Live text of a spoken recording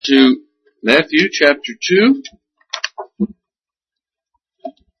To Matthew chapter 2.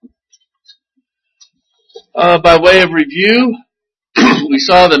 By way of review, we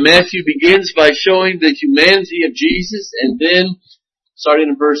saw that Matthew begins by showing the humanity of Jesus, and then, starting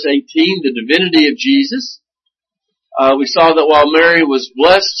in verse 18, the divinity of Jesus. We saw that while Mary was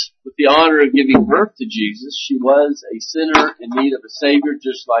blessed with the honor of giving birth to Jesus, she was a sinner in need of a Savior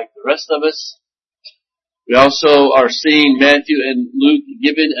just like the rest of us. We also are seeing Matthew and Luke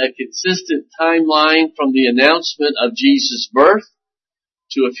given a consistent timeline from the announcement of Jesus' birth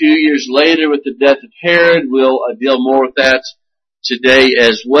to a few years later with the death of Herod. We'll deal more with that today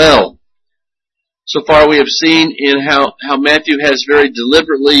as well. So far we have seen in how Matthew has very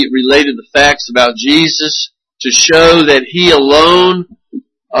deliberately related the facts about Jesus to show that he alone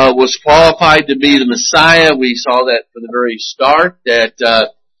was qualified to be the Messiah. We saw that from the very start,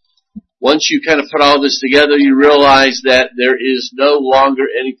 that once you kind of put all this together, you realize that there is no longer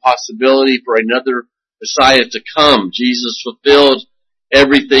any possibility for another Messiah to come. Jesus fulfilled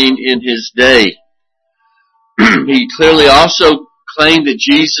everything in his day. He clearly also claimed that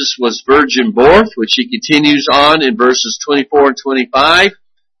Jesus was virgin born, which he continues on in verses 24 and 25.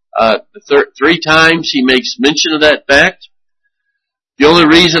 Three times he makes mention of that fact. The only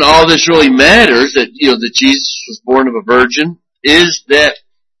reason all this really matters, that Jesus was born of a virgin, is that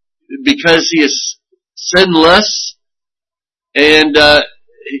because he is sinless and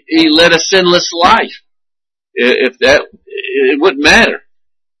he led a sinless life. If that, it wouldn't matter,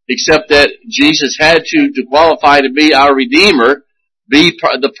 except that Jesus had to qualify to be our Redeemer, be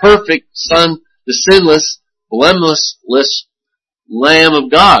the perfect Son, the sinless, blameless Lamb of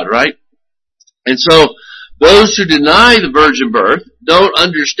God, right? And so those who deny the virgin birth don't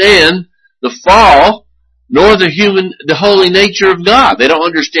understand the fall nor the holy nature of God. They don't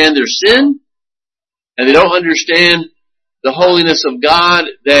understand their sin, and they don't understand the holiness of God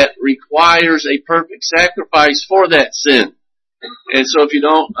that requires a perfect sacrifice for that sin. And so if you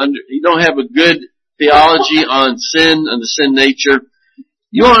don't have a good theology on sin and the sin nature,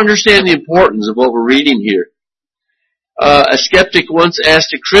 you won't understand the importance of what we're reading here. A skeptic once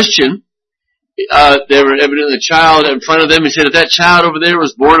asked a Christian, they were evidently a child in front of them, he said, if that child over there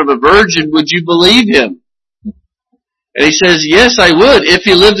was born of a virgin, would you believe him? And he says, yes, I would, if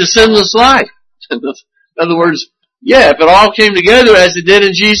he lived a sinless life. In other words, yeah, if it all came together as it did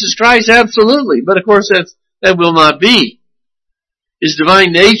in Jesus Christ, absolutely. But of course, that will not be. His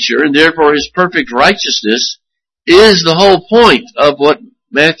divine nature, and therefore his perfect righteousness, is the whole point of what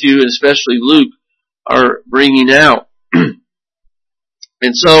Matthew, and especially Luke, are bringing out.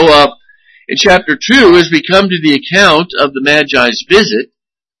 And so, in chapter 2, as we come to the account of the Magi's visit,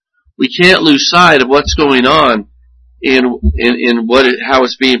 we can't lose sight of what's going on in how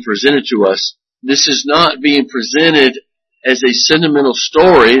it's being presented to us. This is not being presented as a sentimental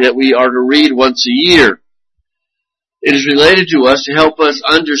story that we are to read once a year. It is related to us to help us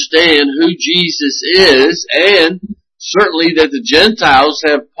understand who Jesus is, and certainly that the Gentiles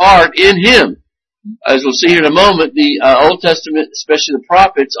have part in him. As we'll see here in a moment, the Old Testament, especially the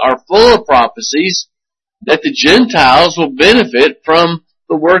prophets, are full of prophecies that the Gentiles will benefit from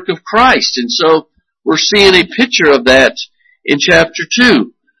the work of Christ. And so we're seeing a picture of that in chapter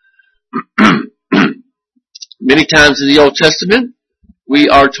 2. Many times in the Old Testament, we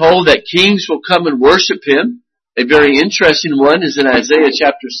are told that kings will come and worship him. A very interesting one is in Isaiah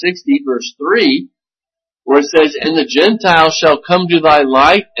chapter 60, verse 3, where it says, and the Gentiles shall come to thy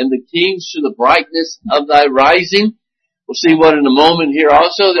light, and the kings to the brightness of thy rising. We'll see one in a moment here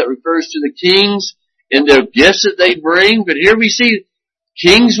also that refers to the kings and their gifts that they bring. But here we see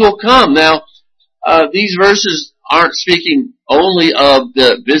kings will come. Now, these verses aren't speaking only of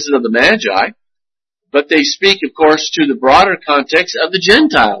the visit of the Magi, but they speak, of course, to the broader context of the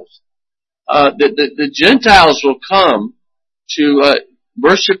Gentiles. The Gentiles will come to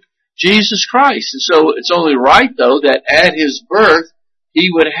worship Jesus Christ. And so it's only right, though, that at his birth, he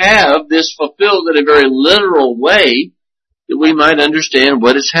would have this fulfilled in a very literal way that we might understand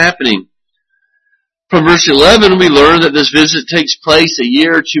what is happening. From verse 11, we learn that this visit takes place a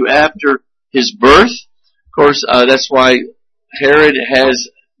year or two after his birth. Of course, that's why Herod has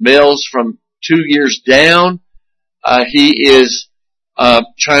males from 2 years down. He is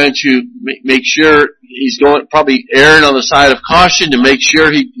trying to make sure he's going, probably erring on the side of caution to make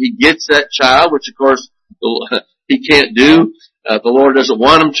sure he gets that child, which of course he can't do. The Lord doesn't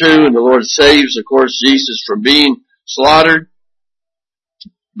want him to, and the Lord saves, of course, Jesus from being slaughtered.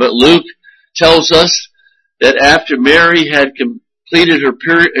 But Luke tells us that after Mary had completed her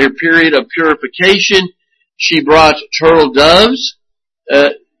period of purification, she brought turtle doves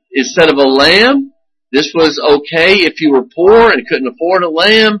instead of a lamb, this was okay if you were poor and couldn't afford a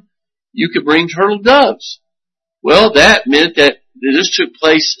lamb, you could bring turtle doves. Well, that meant that this took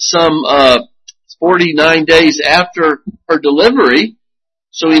place some 49 days after her delivery.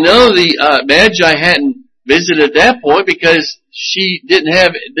 So we know the Magi hadn't visited at that point because she didn't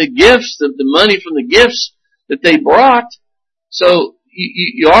have the gifts, the money from the gifts that they brought. So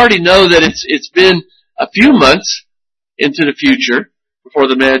you already know that it's been a few months into the future before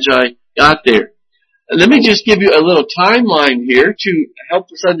the Magi got there. And let me just give you a little timeline here to help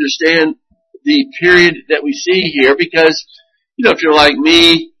us understand the period that we see here, because, you know, if you're like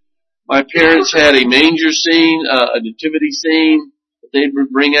me, my parents had a manger scene, a nativity scene that they would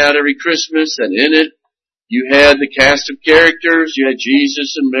bring out every Christmas, and in it you had the cast of characters. You had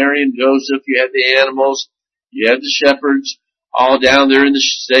Jesus and Mary and Joseph. You had the animals. You had the shepherds all down there in the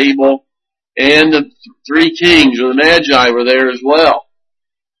stable. And the three kings, or the Magi, were there as well.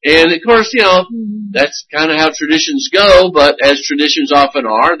 And of course, you know, that's kind of how traditions go, but as traditions often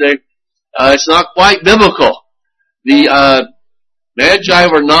are, it's not quite biblical. The Magi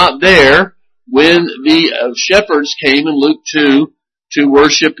were not there when the shepherds came in Luke 2 to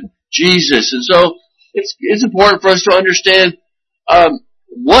worship Jesus. And so it's important for us to understand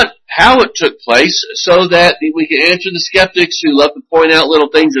how it took place, so that we can answer the skeptics who love to point out little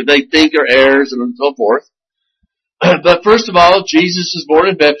things that they think are errors and so forth. But first of all, Jesus was born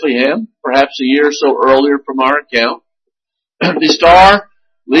in Bethlehem, perhaps a year or so earlier from our account. The star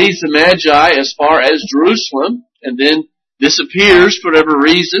leads the Magi as far as Jerusalem and then disappears for whatever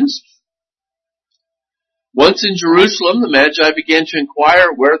reasons. Once in Jerusalem, the Magi began to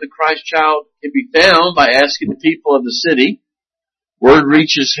inquire where the Christ child can be found by asking the people of the city. Word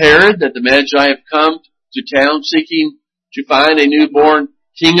reaches Herod that the Magi have come to town seeking to find a newborn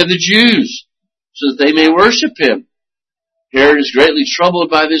king of the Jews so that they may worship him. Herod is greatly troubled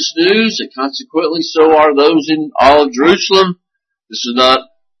by this news, and consequently so are those in all of Jerusalem. This is not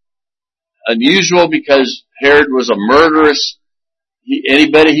unusual because Herod was a murderous.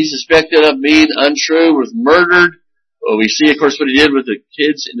 Anybody he suspected of being untrue was murdered. Well, we see, of course, what he did with the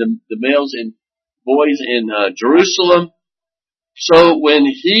kids and the males and boys in Jerusalem. So when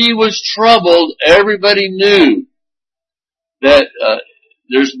he was troubled, everybody knew that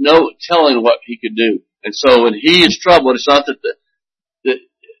there's no telling what he could do. And so when he is troubled, it's not that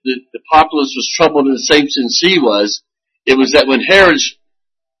the populace was troubled in the same sense he was. It was that when Herod's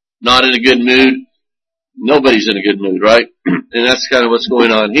not in a good mood, nobody's in a good mood, right? And that's kind of what's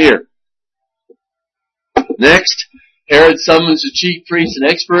going on here. Next, Herod summons the chief priests and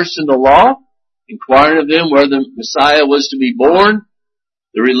experts in the law, inquiring of them where the Messiah was to be born.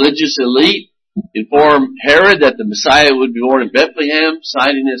 The religious elite informed Herod that the Messiah would be born in Bethlehem,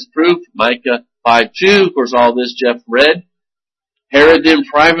 citing as proof Micah 5:2. Of course, all this Jeff read. Herod then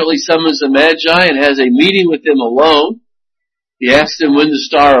privately summons the Magi and has a meeting with them alone. He asks them when the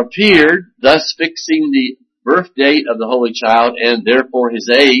star appeared, thus fixing the birth date of the Holy Child and therefore his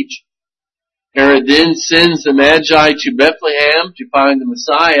age. Herod then sends the Magi to Bethlehem to find the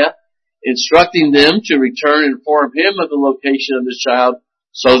Messiah, instructing them to return and inform him of the location of the child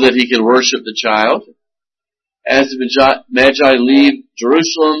so that he can worship the child. As the Magi leave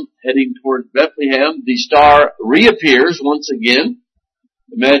Jerusalem, heading toward Bethlehem, the star reappears once again.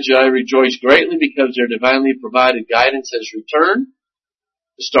 The Magi rejoice greatly because their divinely provided guidance has returned.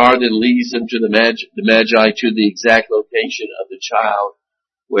 The star then leads them to the Magi to the exact location of the child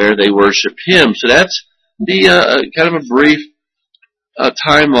where they worship him. So that's the kind of a brief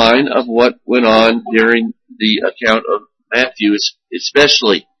timeline of what went on during the account of Matthew,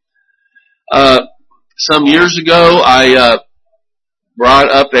 especially. Some years ago, I brought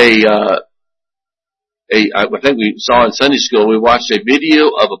up I think we saw in Sunday school, we watched a video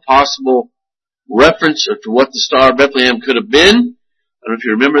of a possible reference to what the Star of Bethlehem could have been. I don't know if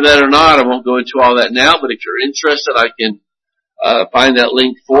you remember that or not. I won't go into all that now, but if you're interested, I can find that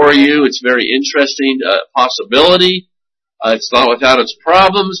link for you. It's very interesting possibility. It's not without its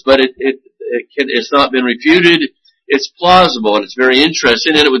problems, but it's not been refuted. It's plausible and it's very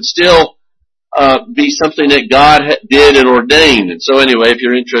interesting, and it would still be something that God did and ordained. And so anyway, if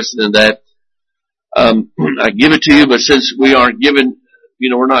you're interested in that, I give it to you, but since we aren't given,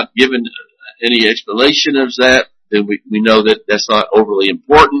 we're not given any explanation of that, then we know that that's not overly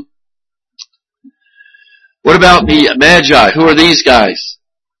important. What about the Magi? Who are these guys?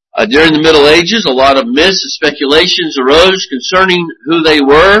 During the Middle Ages, a lot of myths and speculations arose concerning who they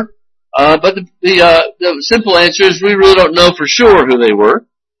were, but the simple answer is we really don't know for sure who they were,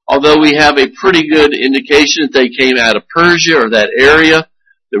 although we have a pretty good indication that they came out of Persia or that area.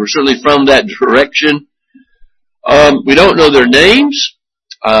 They were certainly from that direction. We don't know their names.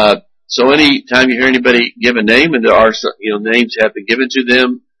 So any time you hear anybody give a name, and there are some, names have been given to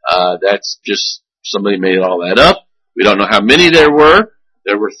them, that's just somebody made all that up. We don't know how many there were.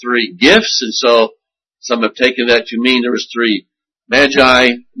 There were 3 gifts, and so some have taken that to mean there was 3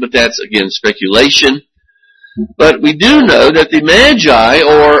 Magi, but that's again speculation. But we do know that the Magi,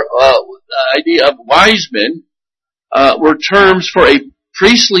 or the idea of wise men, were terms for a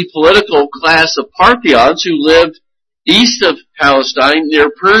priestly political class of Parthians who lived east of Palestine near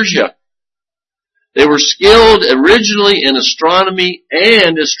Persia. They were skilled originally in astronomy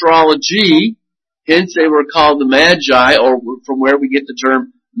and astrology, hence they were called the Magi, or from where we get the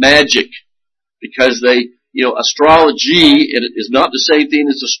term magic, because astrology, it is not the same thing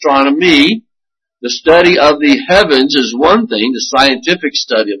as astronomy. The study of the heavens is one thing, the scientific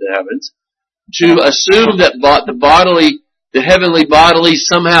study of the heavens. To assume that the heavenly bodily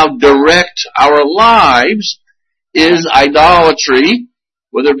somehow direct our lives is idolatry,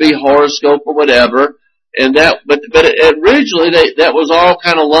 whether it be horoscope or whatever. And but originally that was all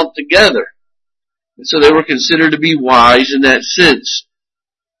kind of lumped together. And so they were considered to be wise in that sense.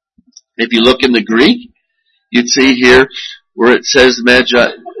 If you look in the Greek, you'd see here where it says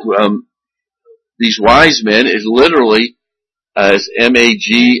Magi, these wise men is literally as Magos.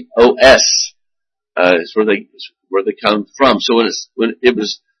 Is where they come from. So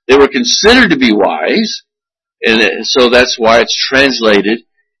they were considered to be wise, and so that's why it's translated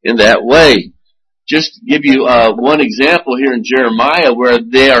in that way. Just to give you one example here in Jeremiah where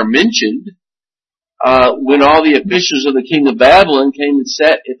they are mentioned, when all the officials of the king of Babylon came and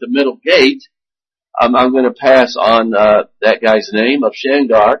sat at the middle gate. I'm going to pass on that guy's name of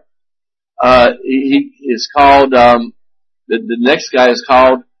Shamgar. He is called. The next guy is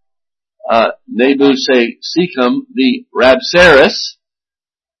called Nebuchadnezzar the Rabsaris,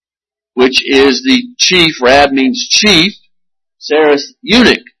 which is the chief. Rab means chief. Saris,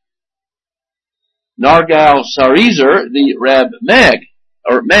 eunuch. Nergal-Sharezer the Rab-Magi,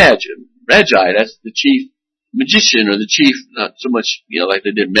 that's the chief magician, or the chief, not so much, like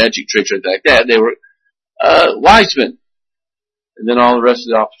they did magic tricks or anything like that. They were wise men. And then all the rest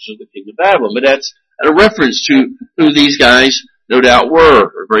of the officers of the king of Babylon. But that's a reference to who these guys no doubt were,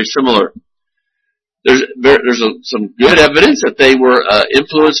 or very similar. There's some good evidence that they were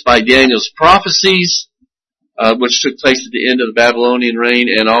influenced by Daniel's prophecies, which took place at the end of the Babylonian reign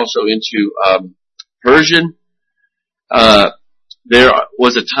and also into Persian. There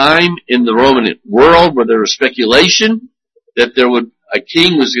was a time in the Roman world where there was speculation that a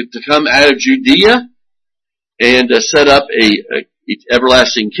king was to come out of Judea and set up a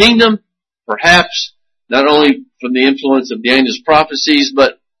everlasting kingdom, perhaps not only from the influence of Daniel's prophecies,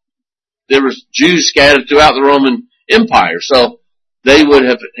 but there was Jews scattered throughout the Roman Empire, so they would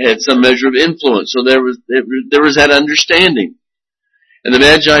have had some measure of influence. So there was that understanding. And the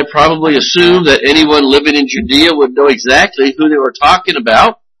Magi probably assumed that anyone living in Judea would know exactly who they were talking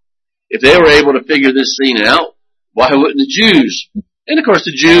about. If they were able to figure this scene out, why wouldn't the Jews? And of course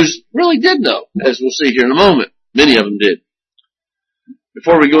the Jews really did know, as we'll see here in a moment. Many of them did.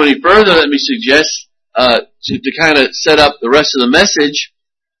 Before we go any further, let me suggest to kind of set up the rest of the message.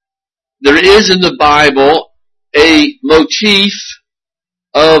 There is in the Bible a motif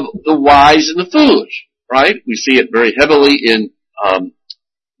of the wise and the foolish, right? We see it very heavily in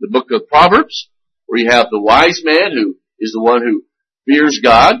the book of Proverbs, where you have the wise man who is the one who fears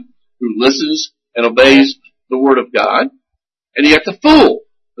God, who listens and obeys the word of God, and you have the fool.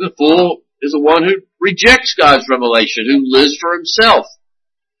 The fool is the one who rejects God's revelation, who lives for himself.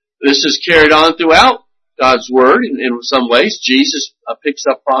 This is carried on throughout God's word in some ways. Jesus picks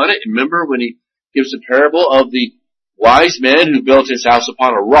up on it. Remember when he gives the parable of the wise man who built his house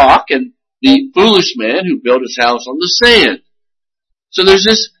upon a rock and the foolish man who built his house on the sand. So there's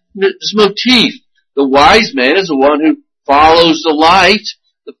this motif. The wise man is the one who follows the light.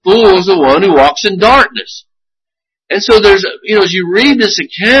 The fool is the one who walks in darkness. And so there's, as you read this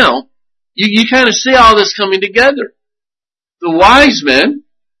account, you kind of see all this coming together. The wise men,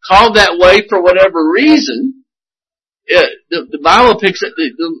 called that way for whatever reason, the Bible picks it,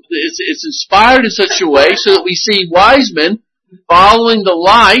 it's inspired in such a way so that we see wise men following the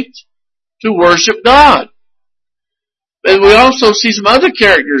light to worship God. And we also see some other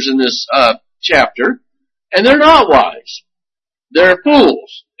characters in this chapter, and they're not wise. They're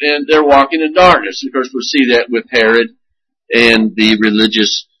fools, and they're walking in darkness. Of course, we'll see that with Herod and the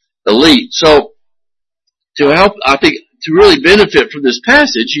religious elite. So, to help, I think, to really benefit from this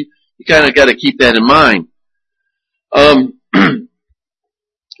passage, you kind of got to keep that in mind.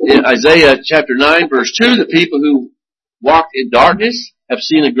 In Isaiah chapter 9, verse 2, the people who walked in darkness have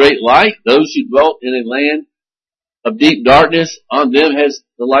seen a great light. Those who dwelt in a land of deep darkness, on them has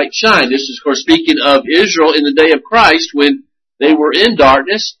the light shined. This is, of course, speaking of Israel in the day of Christ when they were in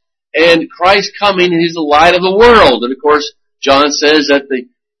darkness, and Christ coming, He's the light of the world. And of course, John says that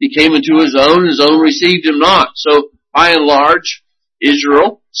He came into His own received Him not. So, by and large,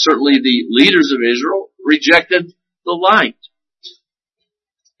 Israel, certainly the leaders of Israel, rejected the light.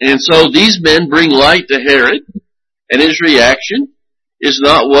 And so these men bring light to Herod, and his reaction is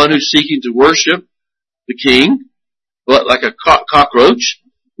not one who's seeking to worship the king, but like a cockroach.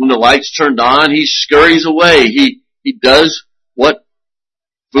 When the light's turned on, he scurries away. He does what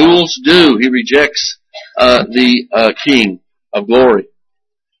fools do. He rejects the king of glory.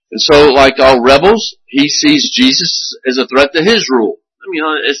 And so, like all rebels, he sees Jesus as a threat to his rule. I mean,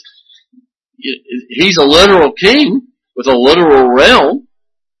 he's a literal king with a literal realm,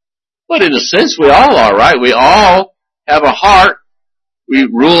 but in a sense we all are, right? We all have a heart, we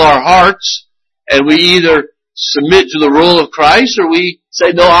rule our hearts, and we either submit to the rule of Christ or we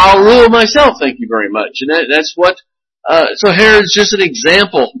say, no, I'll rule myself, thank you very much. And that's what, so Herod's just an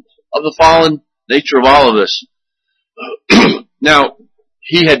example of the fallen nature of all of us. Now,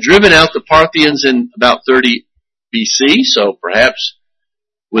 he had driven out the Parthians in about 30 BC, so perhaps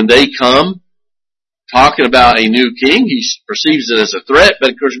when they come talking about a new king, he perceives it as a threat, but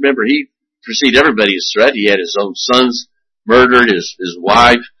of course remember, he perceived everybody as a threat. He had his own sons murdered, his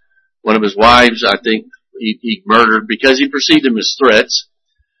wife, one of his wives, I think, he murdered because he perceived them as threats.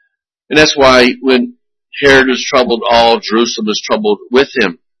 And that's why when Herod was troubled, all Jerusalem was troubled with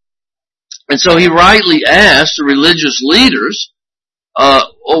him. And so he rightly asked the religious leaders,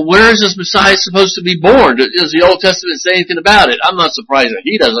 well, where is this Messiah supposed to be born? Does the Old Testament say anything about it? I'm not surprised that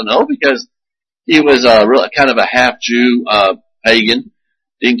he doesn't know because he was kind of a half-Jew, pagan.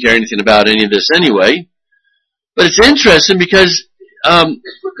 Didn't care anything about any of this anyway. But it's interesting because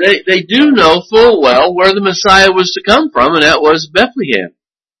they do know full well where the Messiah was to come from, and that was Bethlehem.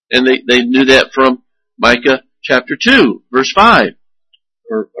 And they knew that from Micah chapter 2, verse 5.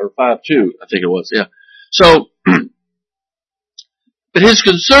 Or 5:2, I think it was, yeah. So, but his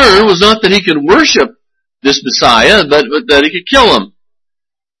concern was not that he could worship this Messiah, but that he could kill him.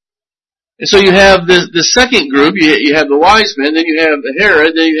 And so you have the second group, you have the wise men, then you have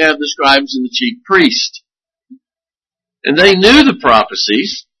Herod, then you have the scribes and the chief priest. And they knew the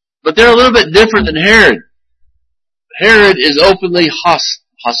prophecies, but they're a little bit different than Herod. Herod is openly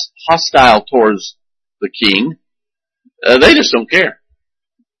hostile towards the king. They just don't care.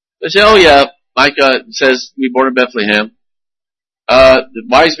 They say, oh yeah, Micah says we born in Bethlehem. The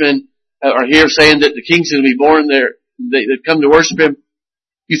wise men are here saying that the king's going to be born there. They come to worship him.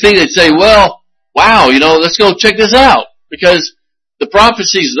 You think they'd say, well, wow, let's go check this out. Because the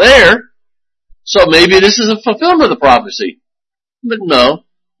prophecy's there, so maybe this is a fulfillment of the prophecy. But no.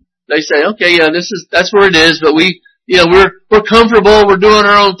 They say, okay, yeah, that's where it is, but we're comfortable, we're doing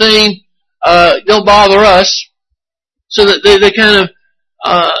our own thing, don't bother us. So that they kind of,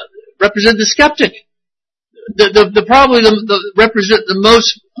 represent the skeptic. Probably represent the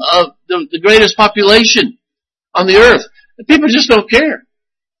most, the greatest population on the earth. And people just don't care.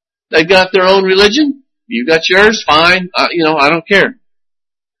 They've got their own religion. You got yours, fine. I don't care.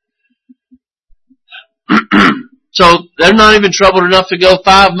 So they're not even troubled enough to go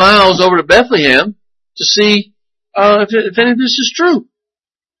 5 miles over to Bethlehem to see if any of this is true.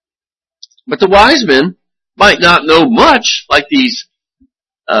 But the wise men might not know much, like these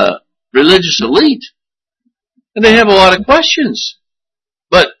religious elite, and they have a lot of questions.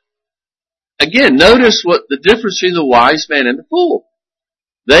 But again, notice what the difference between the wise man and the fool.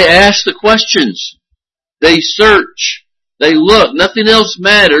 They ask the questions. They search. They look. Nothing else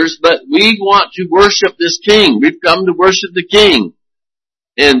matters, but we want to worship this king. We've come to worship the king.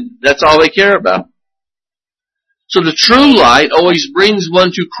 And that's all they care about. So the true light always brings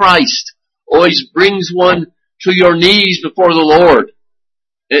one to Christ. Always brings one to your knees before the Lord.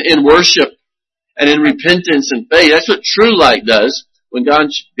 In worship and in repentance and faith. That's what true light does. When God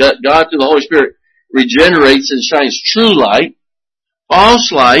through the Holy Spirit regenerates and shines true light.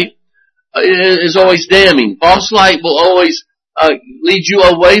 False light is always damning. False light will always lead you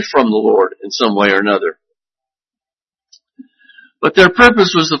away from the Lord in some way or another. But their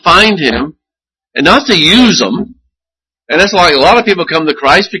purpose was to find Him and not to use Him. And that's why a lot of people come to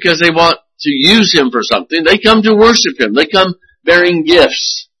Christ because they want to use Him for something. They come to worship Him. They come bearing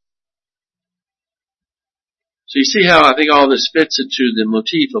gifts. So you see how I think all this fits into the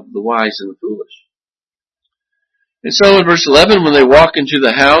motif of the wise and the foolish. And so in verse 11, when they walk into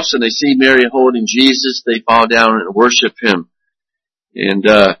the house and they see Mary holding Jesus, they fall down and worship Him. And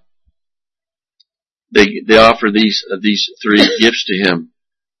they offer these 3 gifts to Him.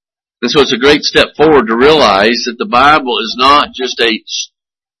 And so it's a great step forward to realize that the Bible is not just a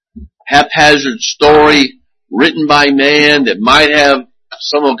haphazard story written by man that might have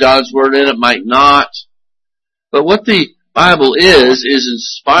some of God's Word in it, might not. But what the Bible is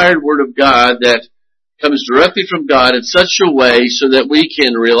inspired Word of God that comes directly from God in such a way so that we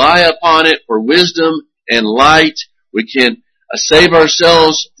can rely upon it for wisdom and light. We can save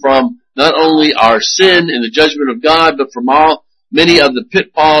ourselves from not only our sin and the judgment of God, but from many of the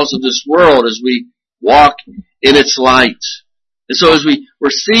pitfalls of this world as we walk in its light. And so as we're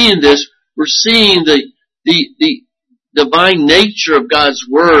seeing this, we're seeing the divine nature of God's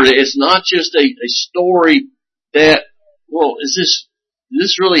Word. It's not just a story that, well, did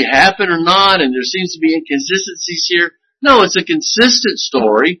this really happen or not? And there seems to be inconsistencies here. No, it's a consistent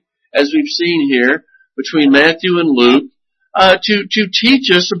story, as we've seen here, between Matthew and Luke, to teach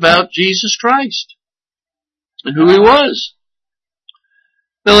us about Jesus Christ and who He was.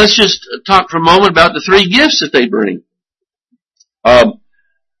 Now let's just talk for a moment about the three gifts that they bring.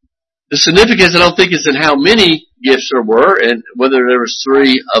 The significance, I don't think, is in how many gifts there were and whether there was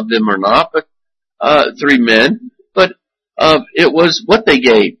three of them or not, but three men. But it was what they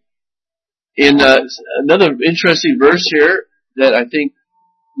gave. In another interesting verse here that I think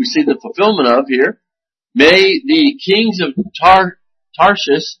we see the fulfillment of here, may the kings of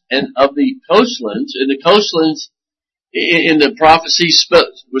Tarshish and of the coastlands, and the coastlands in the prophecy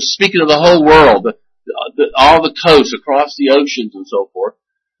was speaking of the whole world, all the coasts across the oceans and so forth,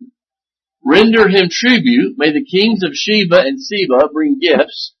 render him tribute. May the kings of Sheba and Seba bring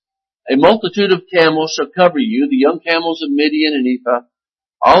gifts. A multitude of camels shall cover you, the young camels of Midian and Ephah.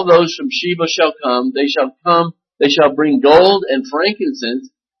 All those from Sheba shall come. They shall bring gold and frankincense,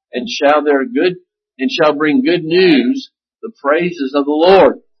 and shall bring good news, the praises of the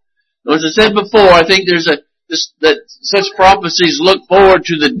Lord. Now, as I said before, I think that such prophecies look forward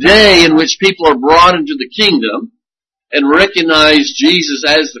to the day in which people are brought into the kingdom and recognize Jesus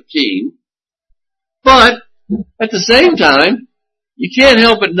as the King. But at the same time, you can't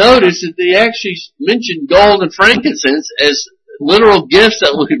help but notice that they actually mention gold and frankincense as literal gifts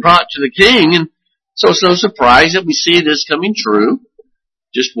that will be brought to the king, and so it's no surprise that we see this coming true.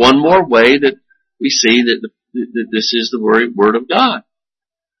 Just one more way that we see that this is the Word of God.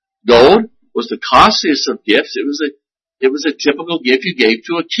 Gold was the costliest of gifts. It was a typical gift you gave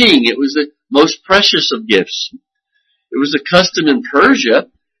to a king. It was the most precious of gifts. It was a custom in Persia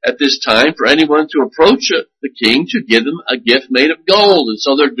at this time for anyone to approach the king to give them a gift made of gold. And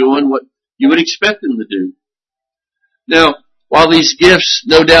so they're doing what you would expect them to do. Now, while these gifts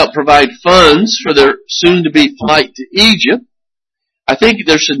no doubt provide funds for their soon-to-be flight to Egypt, I think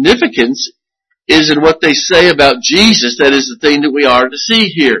their significance is in what they say about Jesus. That is the thing that we are to see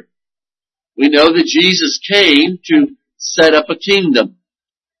here. We know that Jesus came to set up a kingdom.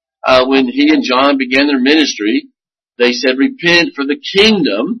 When He and John began their ministry, they said, repent, for the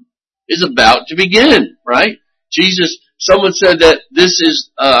kingdom is about to begin, right? Someone said that this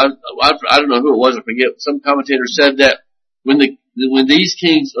is, I don't know who it was, I forget, some commentator said that when these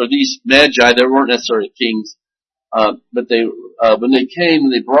kings, or these Magi, they weren't necessarily kings, but when they came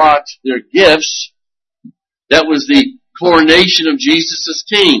and they brought their gifts, that was the coronation of Jesus as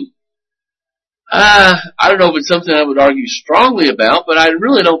king. I don't know if it's something I would argue strongly about, but I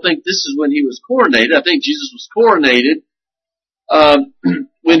really don't think this is when He was coronated. I think Jesus was coronated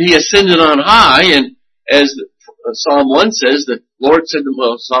when He ascended on high, and as Psalm 1 says, the Lord said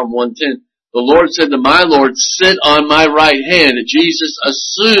to, Psalm 110, the Lord said to my Lord, sit on my right hand. And Jesus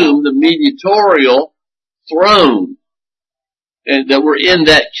assumed the mediatorial throne, and that we're in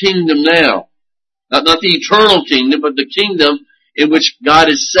that kingdom now. Not the eternal kingdom, but the kingdom in which God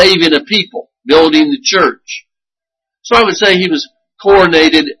is saving a people, building the church. So I would say He was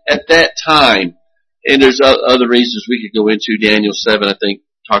coronated at that time. And there's other reasons we could go into. Daniel 7, I think,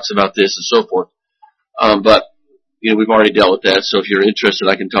 talks about this and so forth. But, we've already dealt with that. So if you're interested,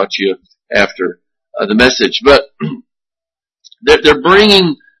 I can talk to you after the message. But they're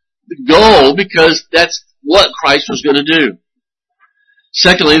bringing the gold because that's what Christ was going to do.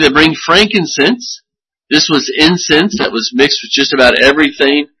 Secondly, they bring frankincense. This was incense that was mixed with just about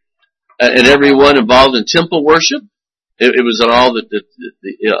everything and everyone involved in temple worship. It was on all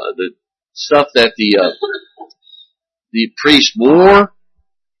the stuff that the priest wore.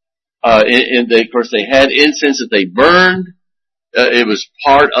 And they, of course, they had incense that they burned. It was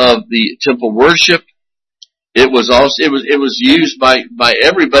part of the temple worship. It was used by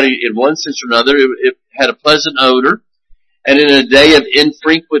everybody in one sense or another. It had a pleasant odor. And in a day of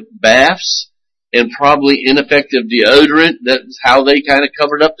infrequent baths and probably ineffective deodorant, that's how they kind of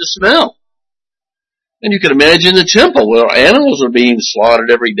covered up the smell. And you can imagine the temple where animals are being slaughtered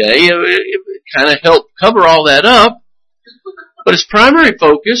every day. It kind of helped cover all that up. But its primary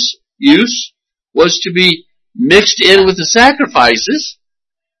use, was to be mixed in with the sacrifices.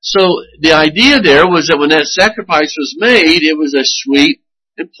 So the idea there was that when that sacrifice was made, it was a sweet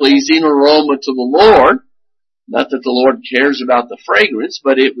and pleasing aroma to the Lord. Not that the Lord cares about the fragrance,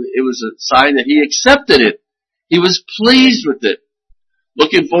 but it was a sign that He accepted it. He was pleased with it.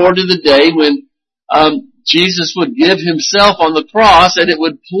 Looking forward to the day when Jesus would give Himself on the cross and it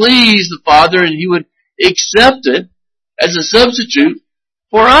would please the Father and He would accept it as a substitute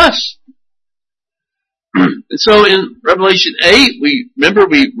for us. And so in Revelation 8, we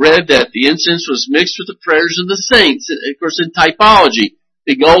read that the incense was mixed with the prayers of the saints. And of course, in typology,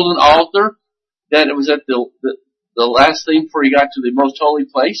 the golden altar, that it was at the last thing before you got to the most holy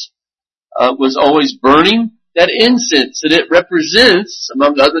place, was always burning that incense. And it represents,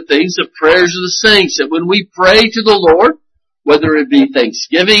 among other things, the prayers of the saints. That when we pray to the Lord, whether it be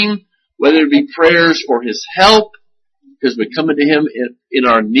thanksgiving, whether it be prayers for His help, because we're coming to Him in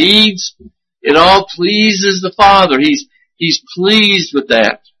our needs, it all pleases the Father. He's pleased with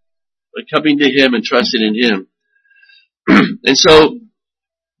that. By coming to Him and trusting in Him. And so,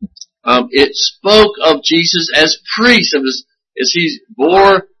 it spoke of Jesus as priest, as He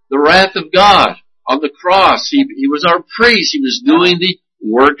bore the wrath of God on the cross. He was our priest. He was doing the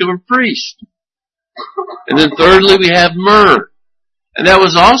work of a priest. And then thirdly, we have myrrh. And that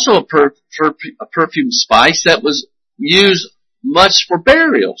was also a perfume spice that was used much for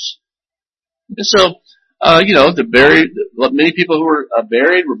burials. And so, many people who were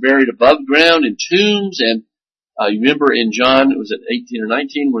buried above ground in tombs. And you remember in John, it was at 18 or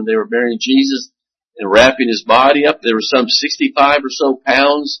 19 when they were burying Jesus and wrapping His body up. There were some 65 or so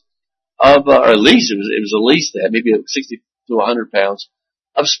pounds of, or at least it was at least that, maybe 60 to 100 pounds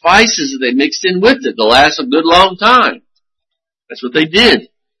of spices that they mixed in with it to last a good long time. That's what they did.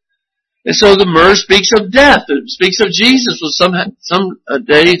 And so the myrrh speaks of death. It speaks of Jesus was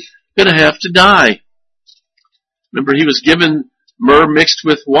someday going to have to die. Remember, He was given myrrh mixed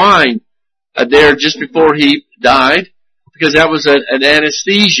with wine there just before He died, because that was an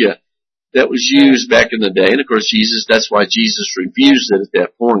anesthesia that was used back in the day. And of course, that's why Jesus refused it at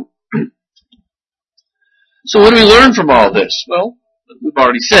that point. So what do we learn from all this? Well, we've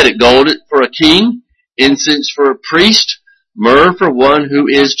already said it. Gold for a king, incense for a priest, myrrh for one who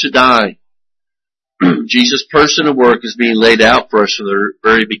is to die. Jesus' person and work is being laid out for us from the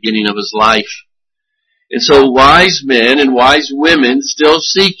very beginning of His life. And so wise men and wise women still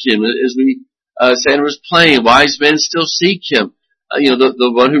seek Him. As Sandra was playing, wise men still seek Him.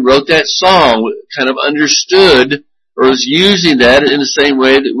 The one who wrote that song kind of understood or was using that in the same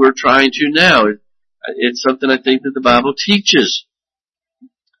way that we're trying to now. It's something I think that the Bible teaches.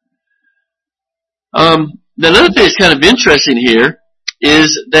 Another thing that's kind of interesting here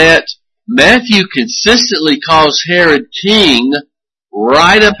is that Matthew consistently calls Herod king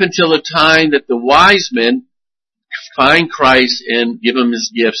right up until the time that the wise men find Christ and give Him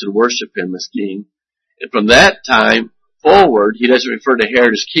His gifts and worship Him as king. And from that time forward, he doesn't refer to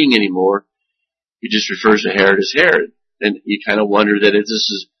Herod as king anymore. He just refers to Herod as Herod. And you kind of wonder that if this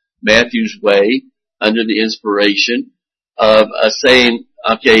is Matthew's way, under the inspiration of saying,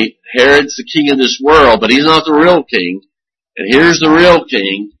 okay, Herod's the king of this world, but he's not the real king. And here's the real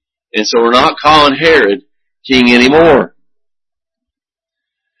king. And so we're not calling Herod king anymore.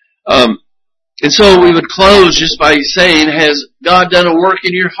 And so we would close just by saying, has God done a work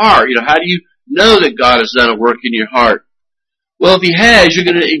in your heart? How do you know that God has done a work in your heart? Well, if He has, you're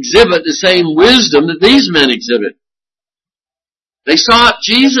going to exhibit the same wisdom that these men exhibit. They sought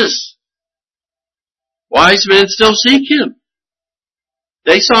Jesus. Wise men still seek Him.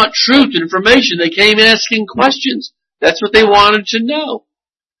 They sought truth and information. They came asking questions. That's what they wanted to know.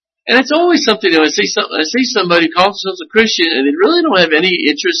 And it's always something, when I see somebody who calls themselves a Christian and they really don't have any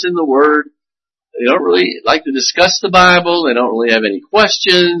interest in the Word. They don't really like to discuss the Bible. They don't really have any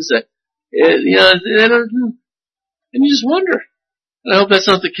questions. And you just wonder. And I hope that's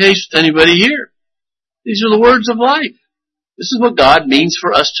not the case with anybody here. These are the words of life. This is what God means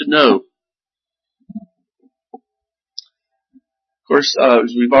for us to know. Of course,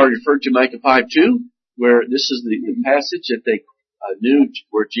 as we've already referred to Micah 5:2, where this is the passage that they knew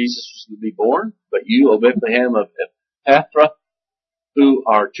where Jesus was going to be born. But you, O Bethlehem of Ephrathah, who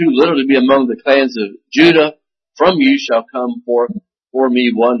are too little to be among the clans of Judah, from you shall come forth for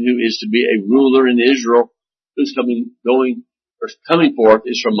me one who is to be a ruler in Israel, whose coming forth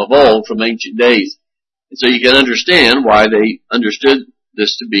is from of old, from ancient days. And so you can understand why they understood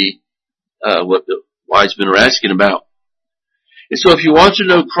this to be what the wise men are asking about. And so if you want to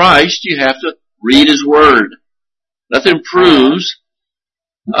know Christ, you have to read His Word. Nothing proves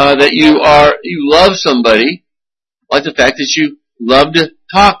that you love somebody like the fact that you love to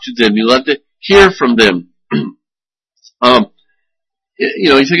talk to them, you love to hear from them.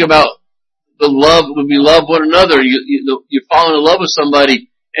 You think about the love, when we love one another, you fall in love with somebody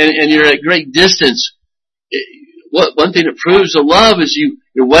and you're at great distance. One thing that proves the love is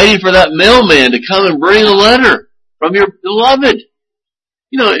you're waiting for that mailman to come and bring a letter from your beloved.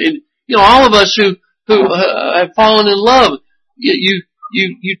 All of us who have fallen in love, you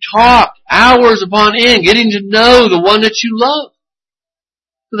talk hours upon end, getting to know the one that you love.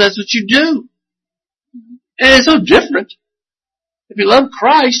 So that's what you do. And it's so different. If we love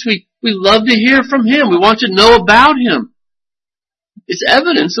Christ, we love to hear from Him. We want to know about Him. It's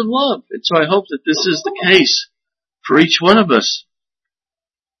evidence of love. And so I hope that this is the case for each one of us.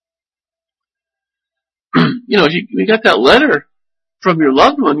 If you got that letter from your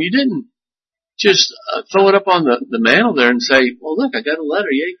loved one, you didn't just throw it up on the mantle there and say, well, look, I got a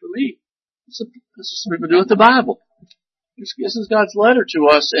letter, yay for me. That's what people do with the Bible. This is God's letter to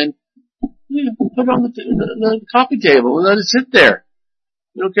us, and put it on the coffee table and let it sit there.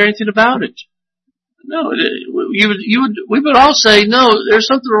 You don't care anything about it. No, we would all say, no, there's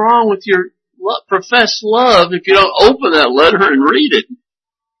something wrong with your professed love if you don't open that letter and read it.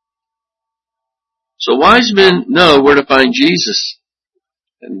 So wise men know where to find Jesus.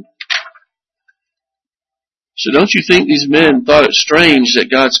 And so don't you think these men thought it strange that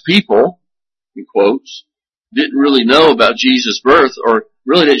God's people, in quotes, didn't really know about Jesus' birth or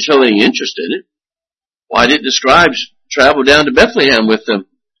really didn't show any interest in it? Why didn't the scribes travel down to Bethlehem with them?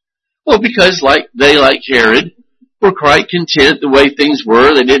 Well, because like Herod, were quite content the way things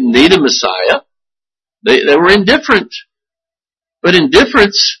were. They didn't need a Messiah. They were indifferent. But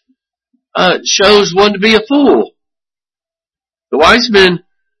indifference shows one to be a fool. The wise men,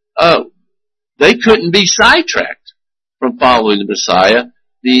 they couldn't be sidetracked from following the Messiah.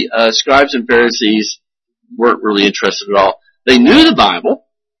 The scribes and Pharisees weren't really interested at all. They knew the Bible.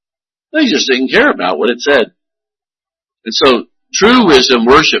 They just didn't care about what it said. And so true wisdom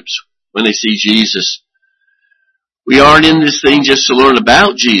worships when they see Jesus. We aren't in this thing just to learn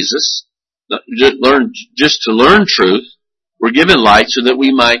about Jesus, just to learn truth. We're given light so that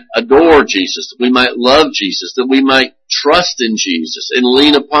we might adore Jesus, that we might love Jesus, that we might trust in Jesus and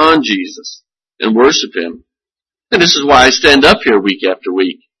lean upon Jesus and worship Him. And this is why I stand up here week after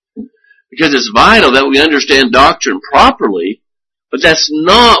week. Because it's vital that we understand doctrine properly, but that's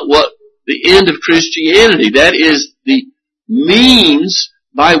not what the end of Christianity. That is the means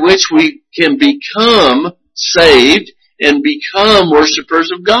by which we can become saved and become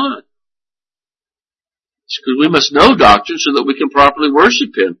worshipers of God. Because we must know doctrine so that we can properly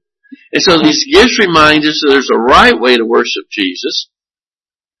worship Him. And so these gifts remind us that there's a right way to worship Jesus.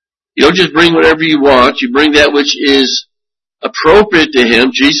 You don't just bring whatever you want. You bring that which is appropriate to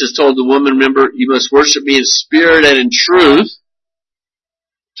Him. Jesus told the woman, remember, you must worship me in spirit and in truth.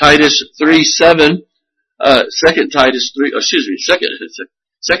 Titus 3:7, 2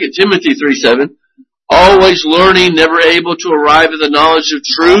 Timothy 3:7, always learning, never able to arrive at the knowledge of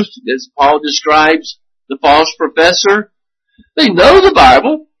truth, as Paul describes the false professor. They know the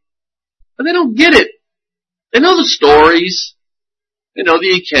Bible, but they don't get it. They know the stories. They know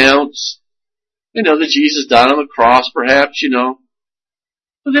the accounts. They know that Jesus died on the cross, perhaps,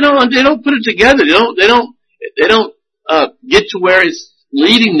 but they don't put it together. They don't get to where it's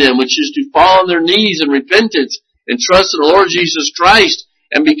leading them, which is to fall on their knees in repentance and trust in the Lord Jesus Christ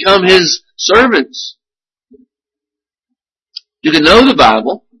and become His servants. You can know the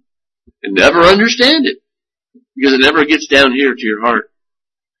Bible and never understand it because it never gets down here to your heart.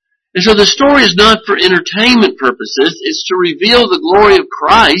 And so the story is not for entertainment purposes. It's to reveal the glory of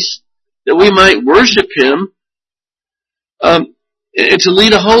Christ that we might worship Him and to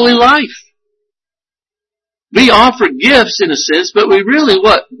lead a holy life. We offer gifts in a sense, but we really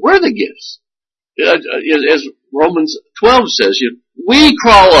what? We're the gifts. As Romans 12 says, we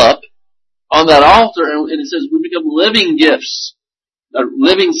crawl up on that altar and it says we become living gifts,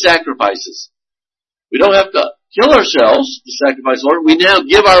 living sacrifices. We don't have to kill ourselves to sacrifice the Lord. We now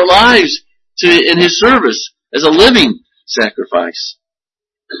give our lives in His service as a living sacrifice.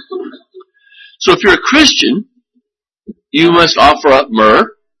 So if you're a Christian, you must offer up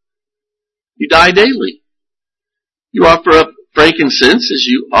myrrh. You die daily. You offer up frankincense as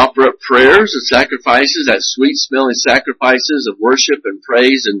you offer up prayers and sacrifices, that sweet-smelling sacrifices of worship and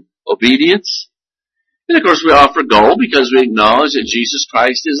praise and obedience. And of course we offer gold because we acknowledge that Jesus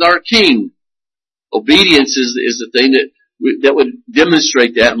Christ is our King. Obedience is the thing that would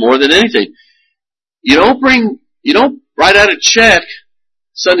demonstrate that more than anything. You don't write out a check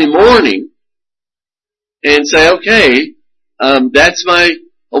Sunday morning and say, okay, that's my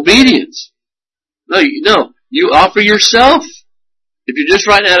obedience. No, you offer yourself. If you're just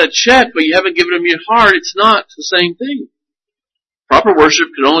writing out a check, but you haven't given them your heart, it's not the same thing. Proper worship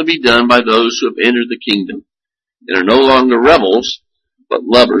can only be done by those who have entered the kingdom and are no longer rebels, but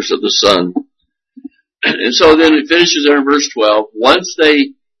lovers of the Son. And so then it finishes there in verse 12. Once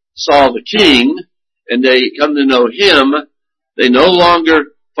they saw the King and they come to know Him, they no longer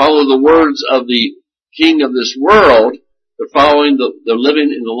follow the words of the king of this world. They're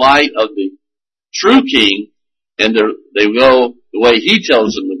living in the light of the true King, and they go the way He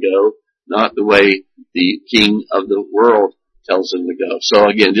tells them to go, not the way the king of the world tells them to go. So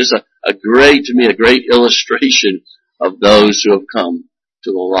again, just a great illustration of those who have come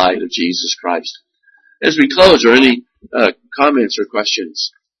to the light of Jesus Christ. As we close, are any comments or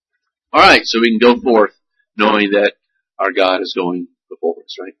questions? All right, so we can go forth knowing that our God is going before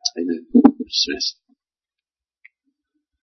us, right? Amen. Dismissed.